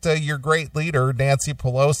forgot that your great leader, Nancy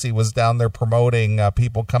Pelosi, was down there promoting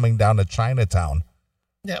people coming down to Chinatown.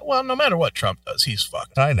 Yeah, well, no matter what Trump does, he's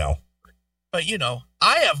fucked. I know. But,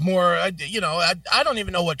 I have more, I don't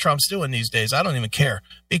even know what Trump's doing these days. I don't even care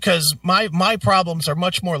because my problems are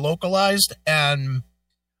much more localized, and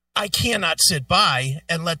I cannot sit by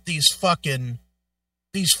and let these fucking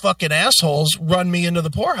assholes run me into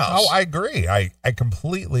the poorhouse. Oh, I agree. I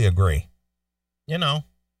completely agree.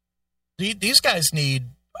 These guys need,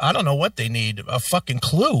 I don't know what they need, a fucking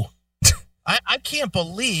clue. I can't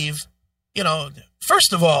believe,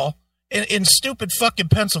 first of all, in stupid fucking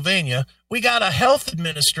Pennsylvania, we got a health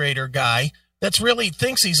administrator guy that's really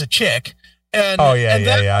thinks he's a chick. And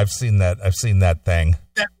I've seen that thing.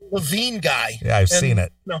 That Levine guy. Yeah, I've seen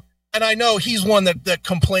it. And I know he's one that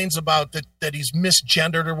complains about that he's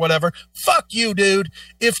misgendered or whatever. Fuck you, dude.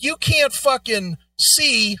 If you can't fucking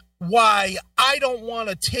see why I don't want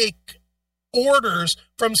to take orders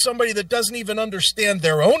from somebody that doesn't even understand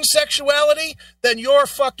their own sexuality, then you're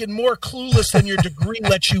fucking more clueless than your degree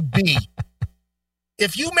lets you be.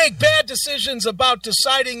 If you make bad decisions about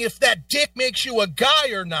deciding if that dick makes you a guy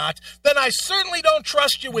or not, then I certainly don't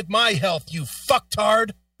trust you with my health, you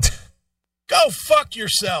fucktard. Go fuck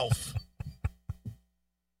yourself.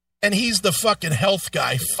 And he's the fucking health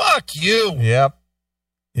guy. Fuck you. Yep.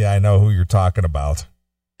 Yeah, I know who you're talking about.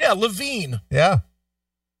 Yeah, Levine. Yeah.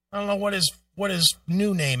 I don't know what his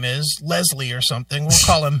new name is, Leslie or something. We'll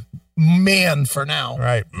call him Man for now.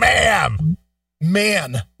 Right. Ma'am.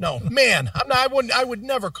 Man. No, man. I would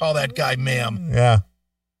never call that guy ma'am. Yeah.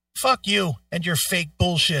 Fuck you and your fake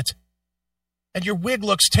bullshit. And your wig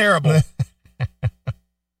looks terrible.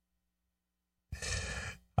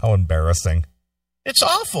 How embarrassing. It's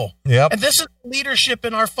awful. Yep. And this is leadership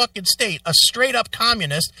in our fucking state. A straight up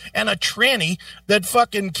communist and a tranny that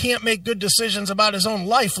fucking can't make good decisions about his own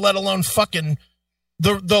life, let alone fucking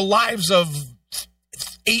the lives of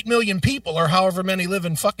 8 million people or however many live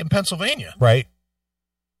in fucking Pennsylvania. Right.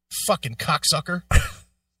 Fucking cocksucker.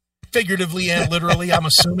 Figuratively and literally, I'm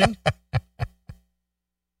assuming.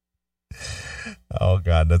 Oh,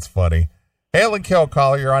 God, that's funny. Hail and Kill,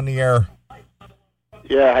 caller, you're on the air.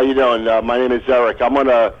 Yeah, how you doing? My name is Eric.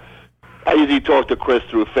 I usually talk to Chris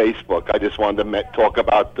through Facebook. I just wanted to talk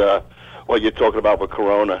about what you're talking about with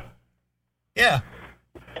Corona. Yeah.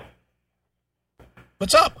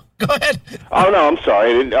 What's up? Go ahead. Oh no, I'm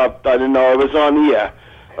sorry. I didn't know I was on the air.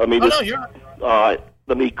 You're.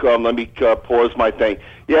 Let me pause my thing.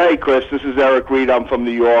 Yeah, hey Chris, this is Eric Reed. I'm from New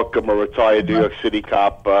York. I'm a retired New York City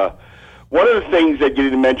cop. One of the things that you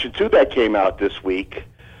didn't mention too that came out this week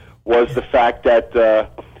was the fact that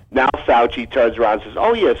now Fauci turns around and says,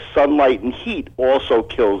 "Oh yes, sunlight and heat also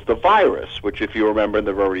kills the virus." Which, if you remember in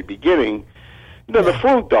the very beginning, the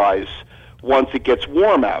fruit dies once it gets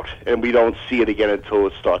warm out, and we don't see it again until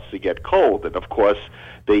it starts to get cold. And of course,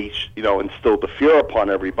 they instilled the fear upon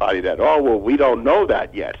everybody that, oh well, we don't know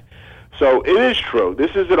that yet. So it is true. This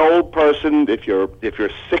is an old person. If you're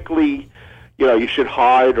sickly, you should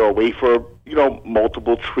hide or wait for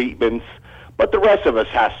multiple treatments. But the rest of us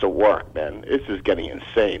has to work, man. This is getting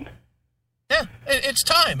insane. Yeah, it's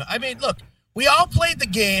time. I mean, look, we all played the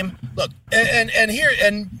game. Look, and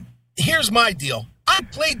here's my deal. I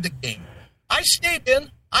played the game. I stayed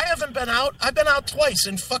in. I haven't been out. I've been out twice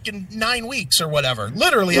in fucking 9 weeks or whatever.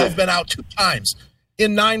 Literally, I've been out 2 times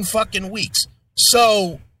in 9 fucking weeks.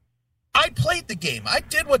 So I played the game. I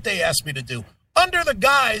did what they asked me to do under the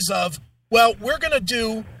guise of, well, we're going to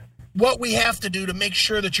do what we have to do to make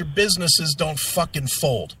sure that your businesses don't fucking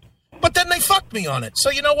fold. But then they fucked me on it. So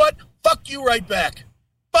you know what? Fuck you right back.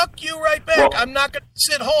 Fuck you right back. Well, I'm not going to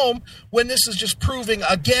sit home when this is just proving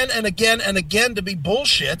again and again and again to be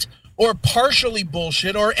bullshit or partially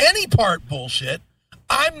bullshit or any part bullshit.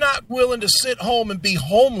 I'm not willing to sit home and be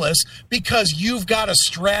homeless because you've got a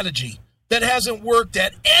strategy that hasn't worked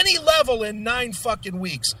at any level in 9 fucking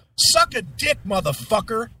weeks. Suck a dick,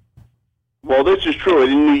 motherfucker. Well, this is true.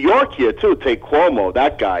 In New York here, too, take Cuomo,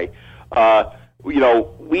 that guy.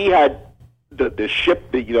 We had the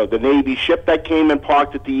ship, the Navy ship that came and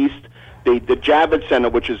parked at the east, the Javits Center,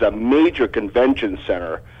 which is a major convention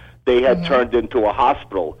center, they had turned into a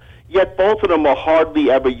hospital. Yet both of them are hardly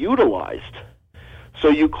ever utilized. So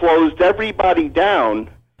you closed everybody down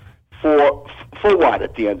for what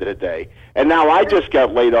at the end of the day? And now I just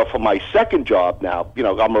got laid off from my second job now.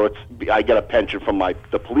 I get a pension from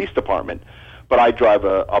the police department, but I drive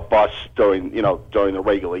a bus during the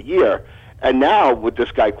regular year. And now with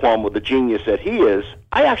this guy Cuomo, the genius that he is,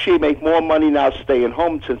 I actually make more money now staying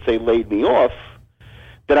home since they laid me off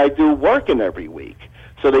than I do working every week.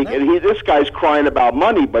 So this guy's crying about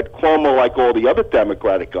money, but Cuomo, like all the other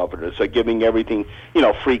Democratic governors, are giving everything,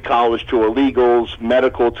 free college to illegals,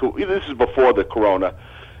 medical to. This is before the corona,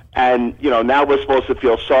 and now we're supposed to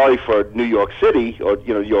feel sorry for New York City or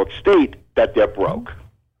New York State that they're broke.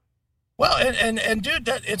 Well, and dude,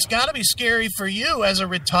 it's got to be scary for you as a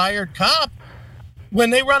retired cop.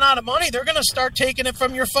 When they run out of money, they're going to start taking it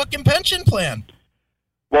from your fucking pension plan.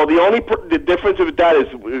 Well, the difference with that is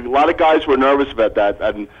a lot of guys were nervous about that,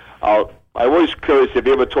 and I was curious if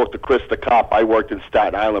you ever talked to Chris the cop. I worked in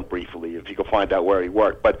Staten Island briefly, if you could find out where he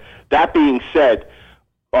worked. But that being said,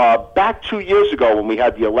 back 2 years ago when we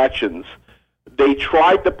had the elections, they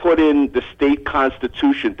tried to put in the state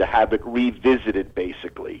constitution to have it revisited,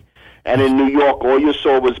 basically. And in New York, all you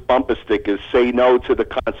saw was bumper stickers, say no to the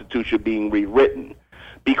Constitution being rewritten.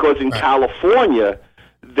 Because in California,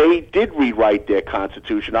 they did rewrite their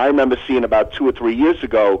Constitution. I remember seeing about 2 or 3 years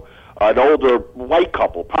ago an older white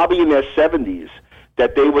couple, probably in their 70s,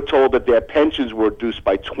 that they were told that their pensions were reduced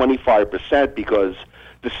by 25% because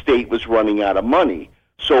the state was running out of money.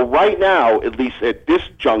 So right now, at least at this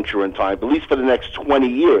juncture in time, at least for the next 20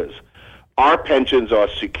 years, our pensions are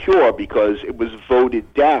secure because it was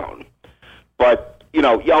voted down. But,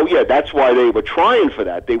 that's why they were trying for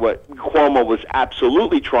that. Cuomo was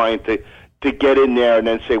absolutely trying to get in there and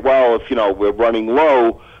then say, well, if, we're running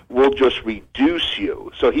low, we'll just reduce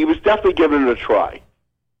you. So he was definitely giving it a try.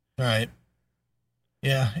 Right.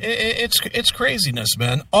 Yeah, it's craziness,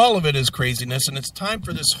 man. All of it is craziness, and it's time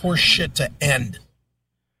for this horse shit to end.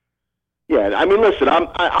 Yeah, I mean, listen,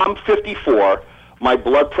 I'm 54. My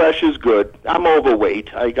blood pressure's good. I'm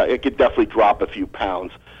overweight. I could definitely drop a few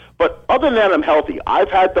pounds. But other than that, I'm healthy.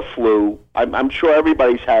 I've had the flu. I'm sure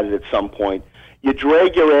everybody's had it at some point. You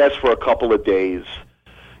drag your ass for a couple of days,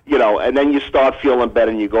 and then you start feeling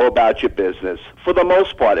better and you go about your business. For the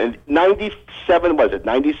most part, and 97 to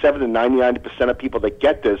 99% of people that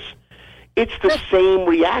get this, it's the same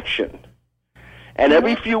reaction. And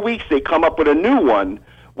every few weeks they come up with a new one.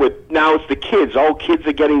 Now it's the kids. Oh, kids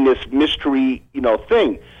are getting this mystery,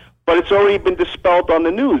 thing. But it's already been dispelled on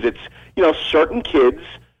the news. It's, certain kids,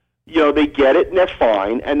 they get it and they're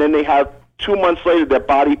fine, and then they have 2 months later their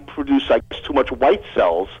body produces, too much white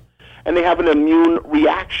cells, and they have an immune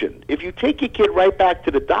reaction. If you take your kid right back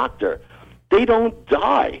to the doctor, they don't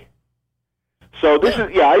die. So this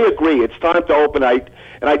is, I agree. It's time to open. And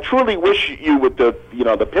I truly wish you with the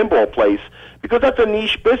pinball place, because that's a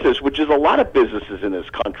niche business, which is a lot of businesses in this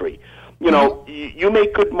country. You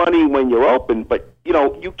make good money when you're open, but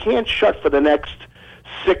you can't shut for the next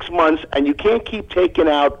 6 months, and you can't keep taking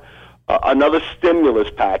out another stimulus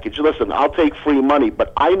package. Listen, I'll take free money,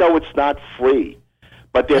 but I know it's not free.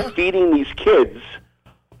 But they're feeding these kids,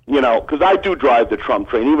 because I do drive the Trump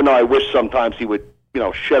train, even though I wish sometimes he would,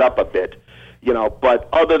 shut up a bit, But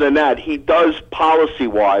other than that, he does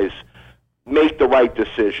policy-wise make the right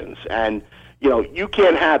decisions. And, you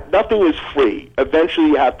can't have, nothing is free. Eventually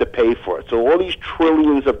you have to pay for it. So all these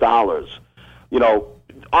trillions of dollars,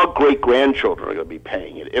 our great-grandchildren are going to be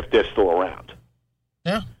paying it if they're still around.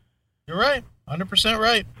 Yeah, you're right. 100%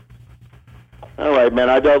 right. All right, man.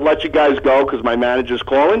 I'll let you guys go because my manager's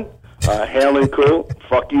calling. Hail and crew,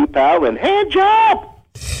 fuck you, pal, and hand job.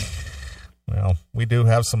 Well, we do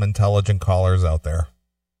have some intelligent callers out there.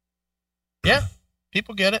 Yeah,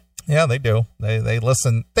 people get it. Yeah, they do. They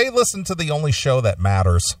listen. They listen to the only show that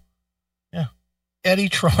matters. Yeah, Eddie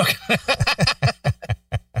Trunk.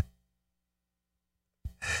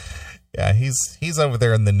 Yeah, he's over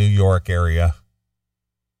there in the New York area.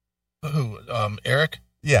 Who? Eric?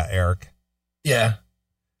 Yeah, Eric. Yeah,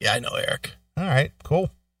 I know Eric. All right, cool.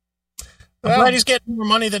 I'm glad he's getting more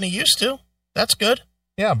money than he used to. That's good.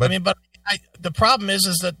 Yeah, but the problem is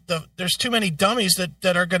that there's too many dummies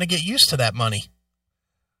that are going to get used to that money.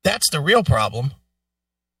 That's the real problem.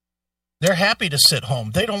 They're happy to sit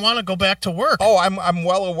home. They don't want to go back to work. Oh, I'm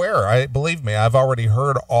well aware. Believe me, I've already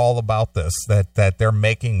heard all about this, that they're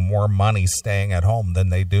making more money staying at home than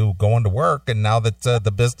they do going to work. And now that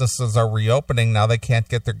the businesses are reopening, now they can't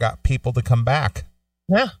get their people to come back.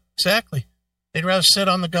 Yeah, exactly. They'd rather sit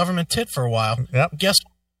on the government tit for a while. Yep. Guess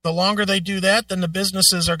the longer they do that, then the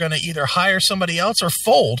businesses are going to either hire somebody else or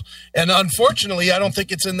fold. And unfortunately, I don't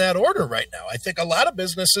think it's in that order right now. I think a lot of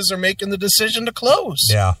businesses are making the decision to close.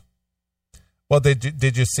 Yeah. Well,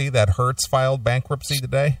 did you see that Hertz filed bankruptcy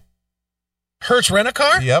today? Hertz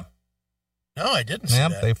Rent-A-Car? Yep. No, I didn't see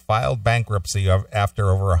that. They filed bankruptcy after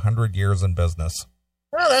over 100 years in business.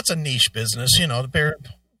 Well, that's a niche business. A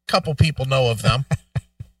couple people know of them.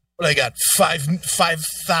 They got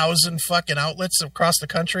 5,000 fucking outlets across the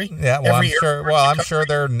country. Yeah, I'm sure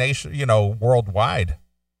they're worldwide.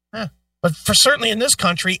 Yeah. But certainly in this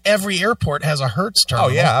country, every airport has a Hertz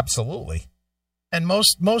terminal. Oh yeah, absolutely. And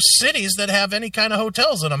most cities that have any kind of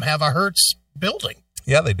hotels in them have a Hertz building.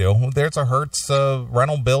 Yeah, they do. There's a Hertz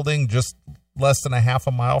rental building just less than a half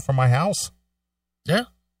a mile from my house. Yeah.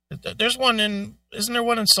 There's one isn't there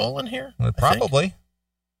one in Solon here? Probably.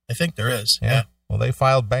 I think there is. Yeah. Well, they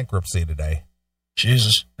filed bankruptcy today.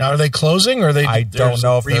 Jesus. Now, are they closing or are they? I don't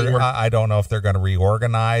know if they're going to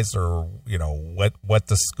reorganize or, what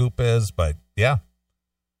the scoop is, but yeah.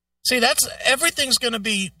 See, everything's going to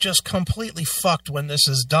be just completely fucked when this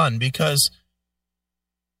is done because,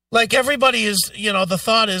 like, everybody is, the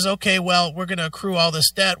thought is, okay, well, we're going to accrue all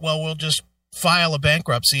this debt. Well, we'll just file a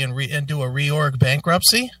bankruptcy and do a reorg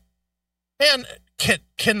bankruptcy. Man,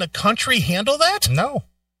 can the country handle that? No.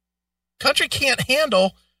 Country can't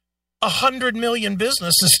handle 100 million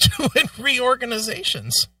businesses doing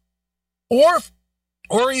reorganizations, or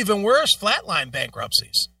even worse, flatline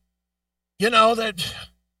bankruptcies. That.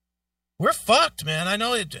 We're fucked, man. I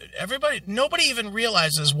know nobody even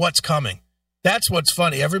realizes what's coming. That's what's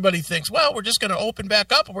funny. Everybody thinks, well, we're just going to open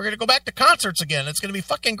back up and we're going to go back to concerts again. It's going to be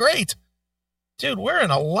fucking great. Dude, we're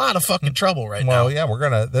in a lot of fucking trouble right now. Well,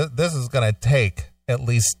 yeah, this is going to take at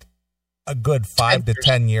least a good 5 to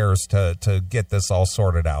 10 years to get this all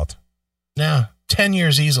sorted out. Yeah, 10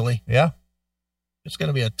 years easily. Yeah. It's going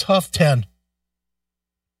to be a tough 10.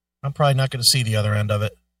 I'm probably not going to see the other end of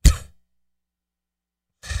it.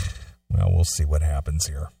 Well, we'll see what happens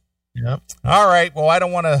here. Yep. All right. Well, I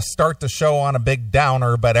don't want to start the show on a big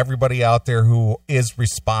downer, but everybody out there who is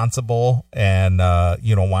responsible and,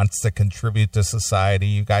 wants to contribute to society,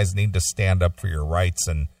 you guys need to stand up for your rights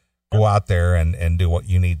and go out there and do what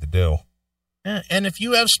you need to do. Yeah, and if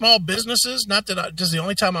you have small businesses, not that this is the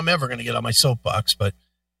only time I'm ever going to get on my soapbox, but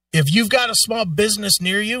if you've got a small business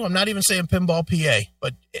near you, I'm not even saying Pinball PA,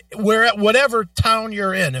 but whatever town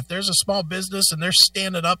you're in, if there's a small business and they're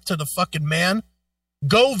standing up to the fucking man,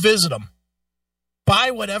 go visit them.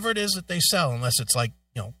 Buy whatever it is that they sell, unless it's like,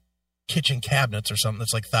 kitchen cabinets or something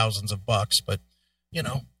that's like thousands of bucks. But,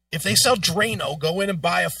 if they sell Drano, go in and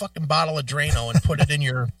buy a fucking bottle of Drano and put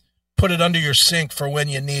it under your sink for when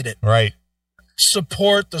you need it. Right.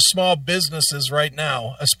 Support the small businesses right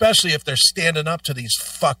now, especially if they're standing up to these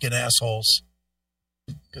fucking assholes.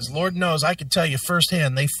 Because Lord knows, I can tell you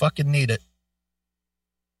firsthand, they fucking need it.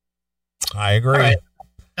 I agree. All right.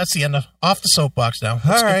 That's the end of off the soapbox now.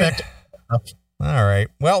 Let's get back to All right.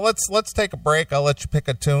 Well, let's take a break. I'll let you pick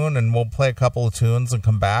a tune, and we'll play a couple of tunes and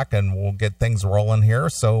come back, and we'll get things rolling here.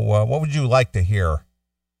 So, what would you like to hear?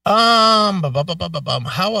 How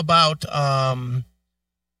about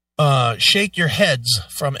Shake Your Heads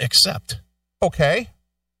from Accept? Okay.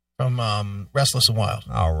 From Restless and Wild.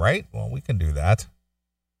 All right. Well, we can do that.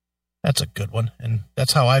 That's a good one, and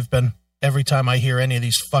that's how I've been every time I hear any of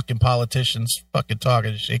these fucking politicians fucking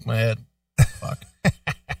talking. I shake my head. Fuck.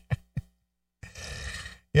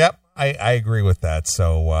 Yep, I agree with that.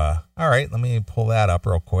 So, all right, let me pull that up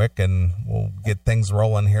real quick, and we'll get things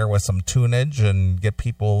rolling here with some tunage and get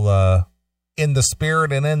people in the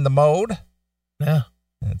spirit and in the mode. Yeah,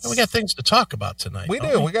 we got things to talk about tonight. We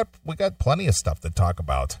do. We got plenty of stuff to talk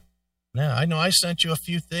about. Yeah, I know. I sent you a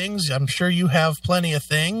few things. I'm sure you have plenty of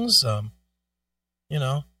things. You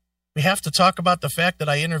know, we have to talk about the fact that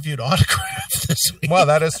I interviewed Autograph this week. Well,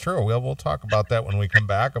 that is true. We'll talk about that when we come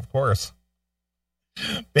back, of course.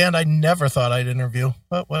 Band I never thought I'd interview,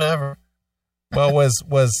 but whatever. Well,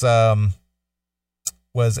 was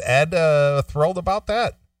Ed thrilled about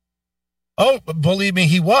that? Oh, believe me,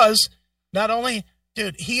 he was. Not only,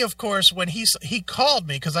 dude, he, of course, when he called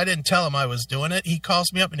me, because I didn't tell him I was doing it, he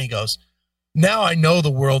calls me up and he goes, now I know the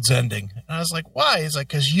world's ending. And I was like, why? He's like,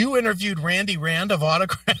 because you interviewed Randy Rand of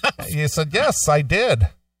Autograph. You said, yes, I did. I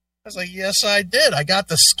was like, yes, I did. I got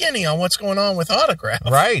the skinny on what's going on with Autograph.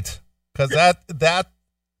 Right. Because that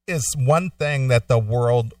is one thing that the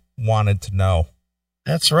world wanted to know.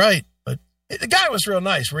 That's right. But the guy was real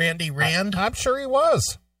nice, Randy Rand. I'm sure he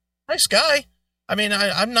was. Nice guy. I mean,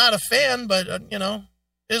 I'm not a fan, but,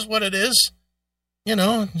 is what it is. You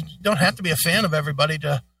don't have to be a fan of everybody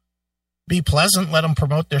to be pleasant, let them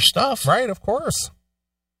promote their stuff. Right, of course.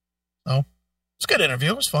 So, it's a good interview.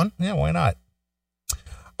 It was fun. Yeah, why not?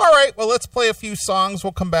 All right, well, let's play a few songs.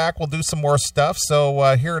 We'll come back. We'll do some more stuff.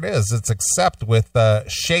 So here it is. It's Accept with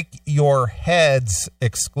Shake Your Heads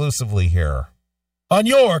exclusively here on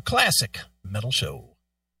your Classic Metal Show.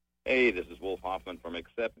 Hey, this is Wolf Hoffman from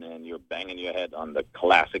Accept, and you're banging your head on the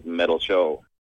Classic Metal Show.